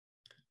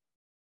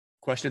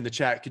Question in the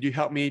chat, could you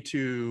help me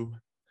to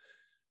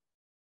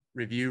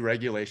review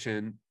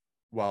regulation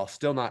while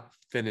still not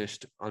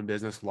finished on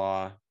business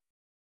law?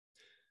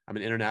 I'm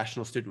an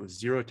international student with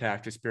zero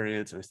tax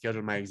experience and I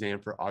scheduled my exam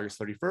for August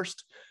 31st.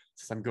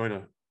 Since I'm going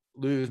to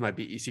lose my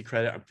BEC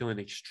credit, I'm feeling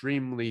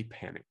extremely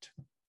panicked.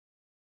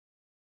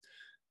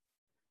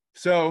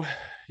 So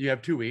you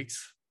have 2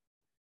 weeks,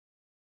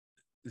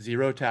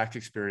 zero tax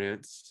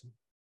experience,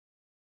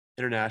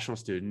 international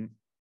student,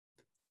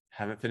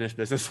 haven't finished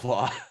business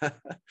law.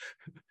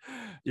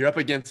 You're up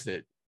against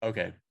it.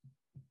 Okay.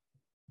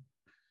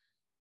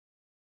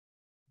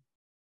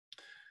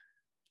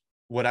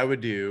 What I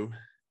would do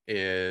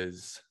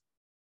is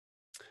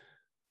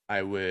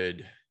I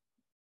would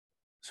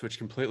switch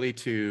completely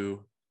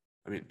to,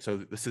 so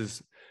this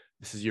is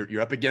you're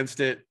up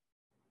against it,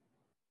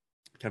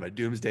 kind of a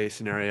doomsday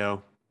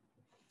scenario.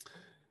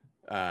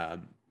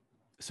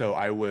 So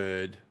I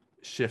would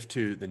shift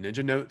to the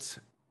Ninja Notes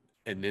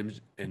and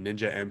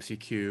Ninja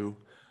MCQ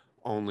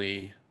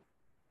only,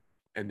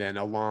 and then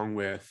along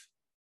with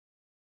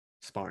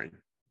sparring.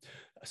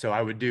 So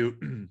I would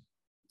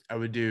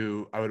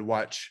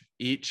watch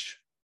each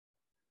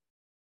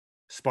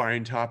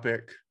sparring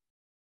topic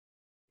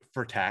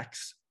for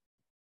tax.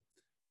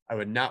 I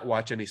would not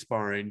watch any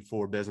sparring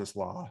for business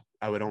law.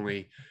 I would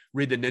only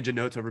read the Ninja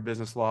Notes over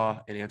business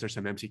law and answer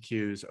some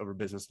MCQs over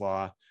business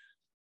law.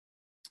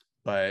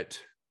 But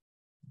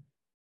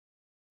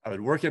I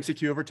would work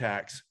MCQ over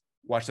tax,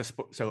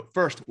 so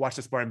first watch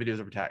the sparring videos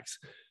over tax,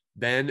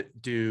 then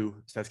so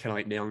that's kind of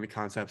like nailing the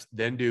concepts,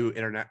 then do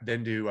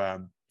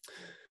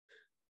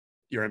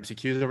your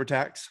MCQs over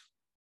tax,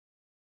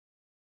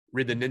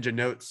 read the Ninja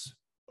Notes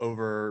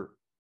over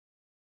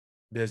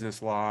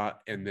business law,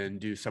 and then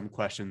do some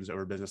questions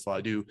over business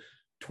law. Do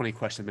 20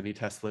 question mini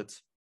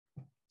testlets.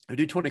 I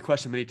do 20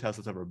 question mini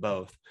testlets over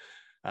both,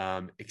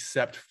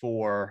 except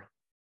for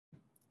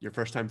your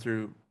first time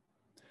through.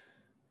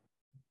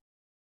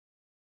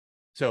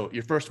 So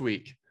your first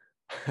week,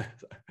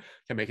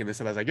 I'm making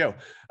this up as I go.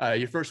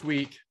 Your first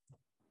week,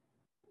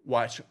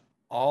 watch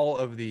all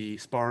of the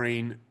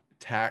sparring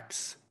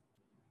tax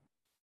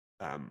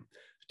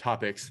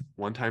topics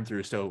one time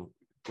through. So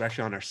we're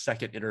actually on our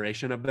second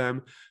iteration of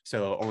them.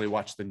 So only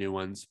watch the new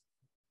ones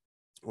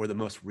or the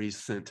most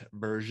recent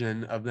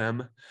version of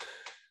them.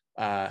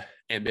 And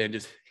then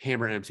just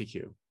hammer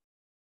MCQ.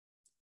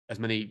 As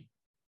many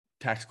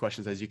tax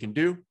questions as you can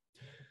do.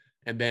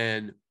 And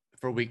then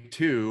for week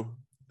 2,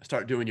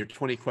 start doing your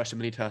 20 question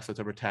mini testlets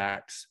over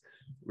tax,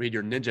 read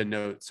your Ninja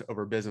Notes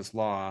over business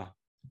law,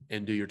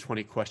 and do your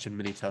 20 question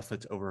mini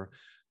testlets over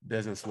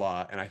business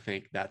law. And I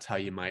think that's how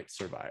you might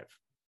survive.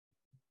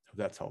 Hope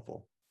that's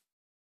helpful.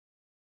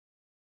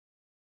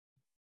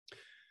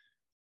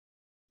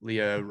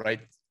 Leah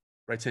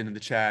writes in the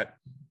chat,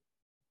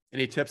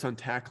 any tips on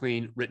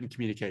tackling written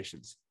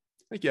communications?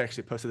 I think you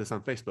actually posted this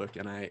on Facebook,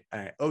 and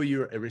I owe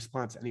you a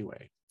response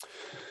anyway.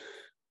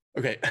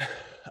 Okay.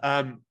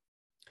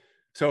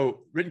 So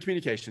written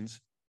communications,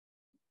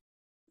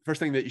 first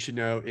thing that you should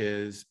know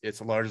is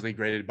it's largely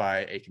graded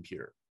by a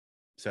computer.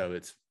 So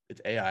it's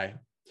AI.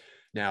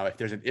 Now, if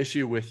there's an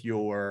issue with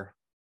your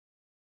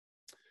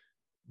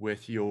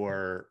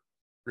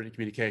written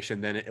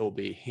communication, then it will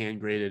be hand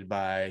graded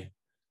by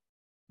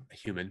a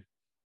human.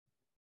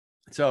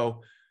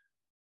 So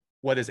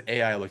what is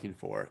AI looking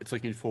for? It's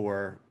looking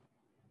for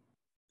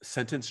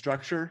sentence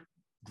structure,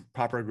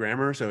 proper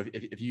grammar. So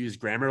if you use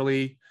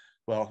Grammarly,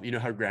 well, you know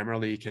how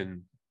Grammarly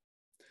can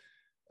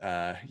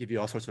give you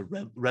all sorts of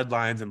red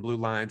lines and blue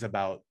lines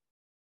about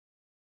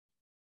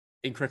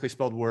incorrectly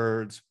spelled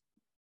words,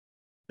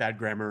 bad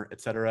grammar,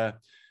 etc.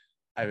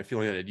 I have a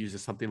feeling that it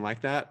uses something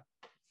like that.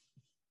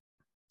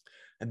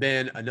 And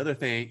then another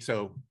thing,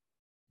 so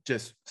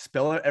just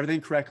spell everything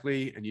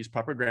correctly and use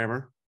proper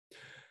grammar.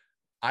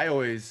 I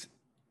always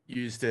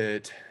used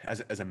it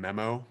as a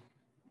memo,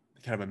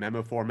 kind of a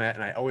memo format,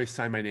 and I always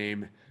sign my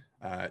name,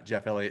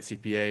 Jeff Elliott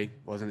CPA.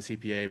 Wasn't a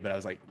CPA, but I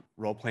was like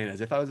role playing as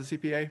if I was a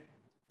CPA.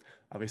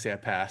 Obviously I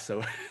passed,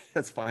 so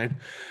that's fine.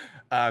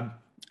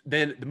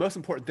 Then the most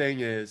important thing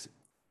is,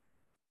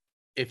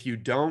 if you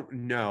don't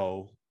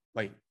know,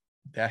 like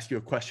they ask you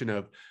a question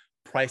of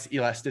price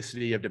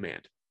elasticity of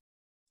demand,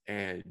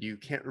 and you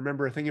can't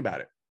remember a thing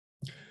about it,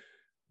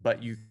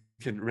 but you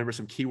can remember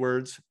some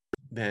keywords,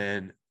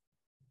 then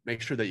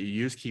make sure that you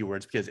use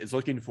keywords, because it's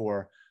looking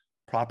for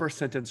proper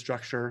sentence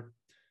structure,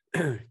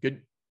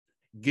 good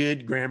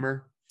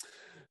grammar,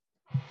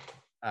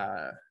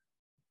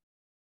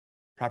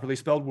 properly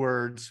spelled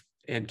words,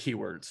 and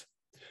keywords.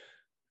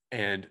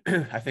 And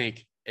I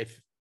think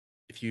if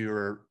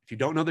you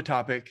don't know the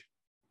topic,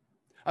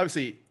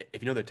 obviously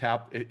if you know the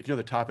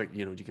topic,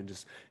 you can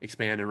just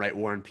expand and write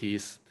War and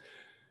Peace,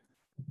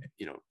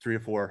 3 or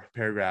 4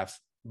 paragraphs.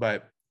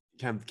 But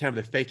kind of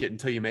the fake it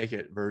until you make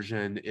it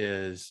version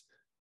is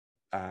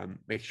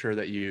make sure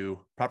that you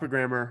proper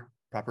grammar,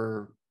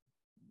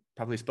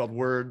 properly spelled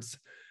words,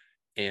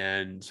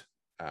 and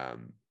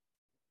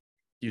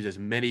use as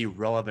many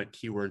relevant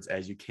keywords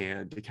as you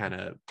can to kind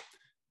of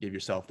give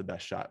yourself the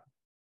best shot.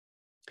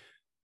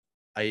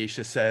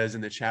 Aisha says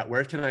in the chat,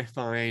 where can I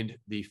find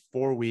the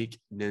 4-week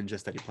Ninja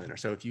study planner?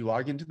 So if you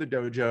log into the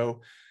dojo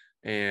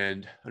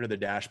and under the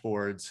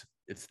dashboards,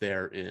 it's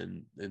there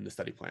in the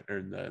study plan,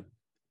 or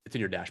it's in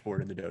your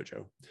dashboard in the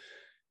dojo.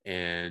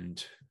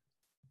 And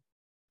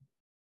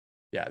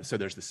yeah, so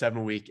there's the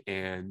 7-week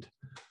and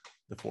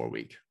the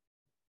 4-week.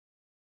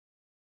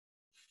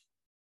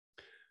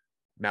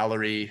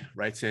 Mallory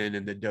writes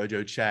in the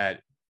dojo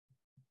chat,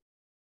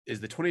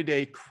 is the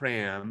 20-day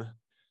CRAM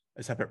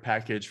a separate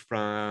package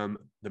from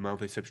the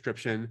monthly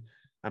subscription?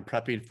 I'm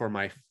prepping for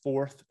my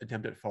 4th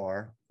attempt at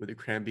FAR. Would the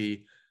CRAM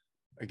be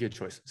a good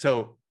choice?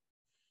 So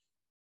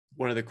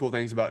one of the cool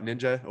things about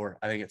Ninja, or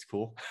I think it's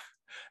cool,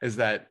 is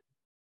that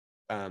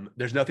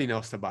there's nothing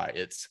else to buy.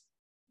 It's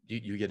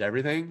you get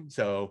everything.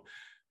 So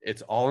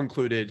it's all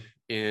included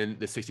in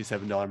the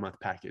 $67 a month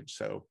package.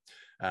 So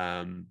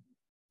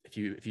if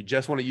you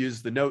just want to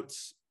use the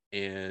notes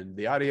and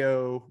the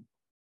audio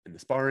and the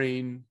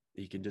sparring,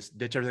 you can just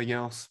ditch everything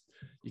else.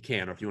 You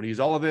can, or if you want to use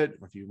all of it,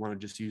 or if you want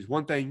to just use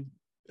one thing,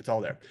 it's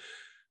all there.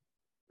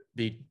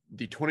 The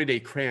 20-day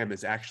CRAM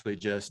is actually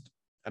just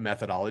a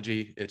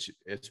methodology. It's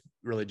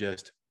really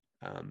just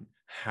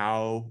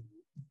how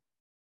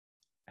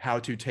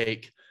to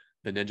take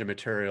the Ninja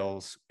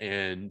materials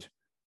and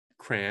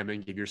cram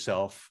and give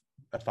yourself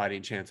a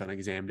fighting chance on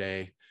exam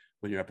day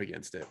when you're up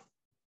against it.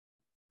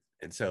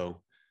 And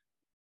so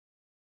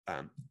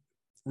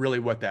really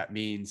what that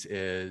means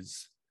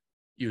is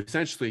you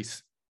essentially,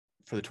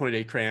 for the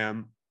 20-day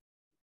CRAM,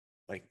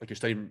 like you're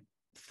studying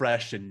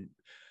fresh and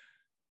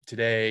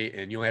today,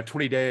 and you only have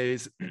 20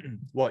 days,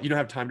 well, you don't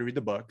have time to read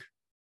the book.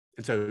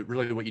 And so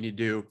really what you need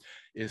to do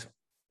is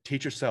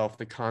teach yourself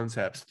the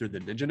concepts through the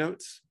Ninja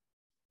notes,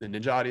 the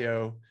Ninja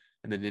audio,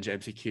 and the Ninja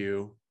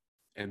MCQ.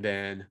 And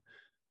then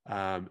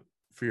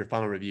for your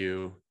final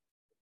review,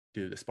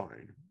 do the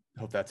sparring. I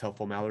hope that's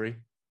helpful, Mallory.